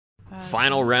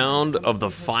Final round of the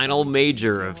final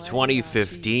major of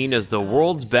 2015 as the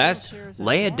world's best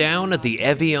lay it down at the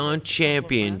Evian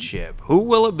Championship. Who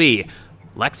will it be?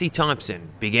 Lexi Thompson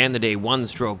began the day one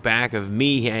stroke back of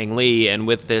Mi Yang Lee, and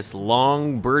with this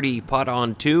long birdie putt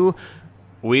on two,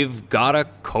 we've got a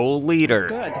co-leader.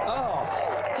 Good.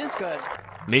 Oh, it is good.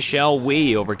 Michelle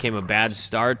Wee overcame a bad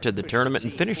start to the tournament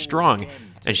and finished strong,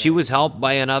 and she was helped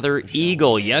by another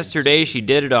eagle. Yesterday she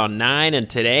did it on 9, and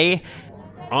today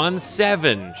on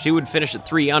 7. She would finish at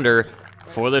 3 under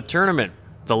for the tournament.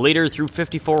 The leader through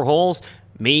 54 holes,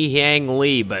 Mi Yang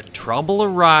Lee, but trouble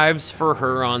arrives for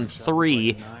her on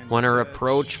 3 when her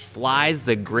approach flies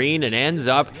the green and ends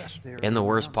up in the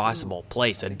worst possible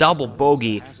place. A double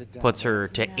bogey puts her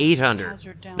to 8 under.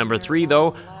 Number 3,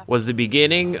 though, was the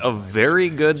beginning of very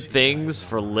good things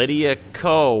for Lydia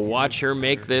Ko. Watch her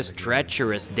make this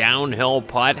treacherous downhill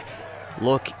putt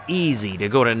look easy to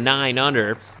go to 9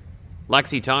 under.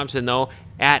 Lexi Thompson, though,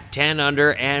 at 10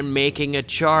 under and making a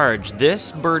charge.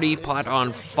 This birdie putt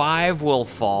on 5 will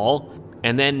fall,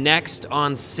 and then next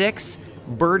on 6,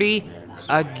 birdie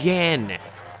again.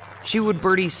 She would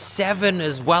birdie 7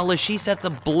 as well as she sets a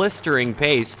blistering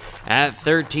pace at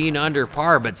 13 under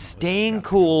par, but staying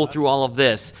cool through all of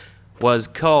this was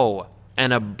Ko,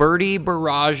 and a birdie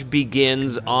barrage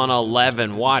begins on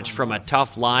 11. Watch from a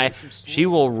tough lie. She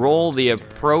will roll the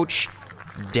approach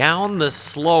down the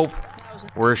slope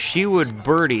where she would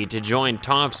birdie to join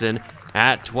Thompson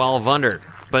at 12 under,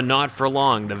 but not for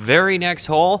long. The very next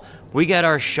hole, we get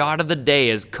our shot of the day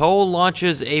as Ko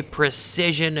launches a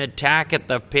precision attack at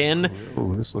the pin.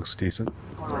 Oh, this looks decent.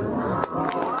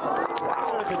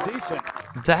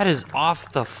 That is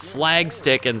off the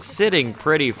flagstick and sitting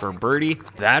pretty for birdie.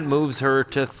 That moves her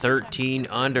to 13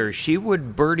 under. She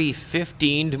would birdie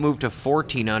 15 to move to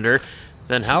 14 under.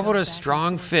 Then how about a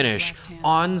strong finish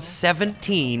on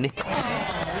 17?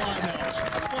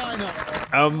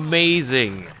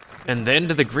 Amazing. And then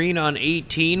to the green on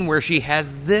 18 where she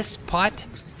has this putt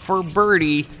for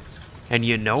birdie, and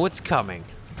you know it's coming.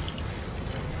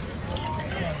 With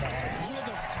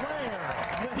a flair,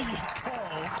 Lydia Ko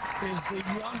is the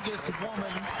youngest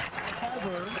woman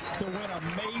ever to win a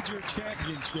major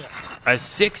championship. A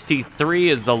 63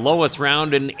 is the lowest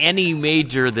round in any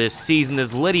major this season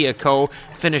as Lydia Ko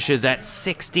finishes at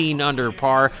 16 under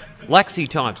par. Lexi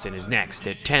Thompson is next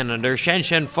at 10 under.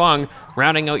 Shen Feng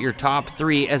rounding out your top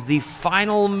 3 as the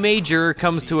final major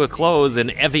comes to a close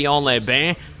in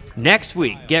Evian-les-Bains. Next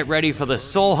week, get ready for the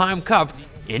Solheim Cup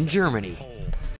in Germany.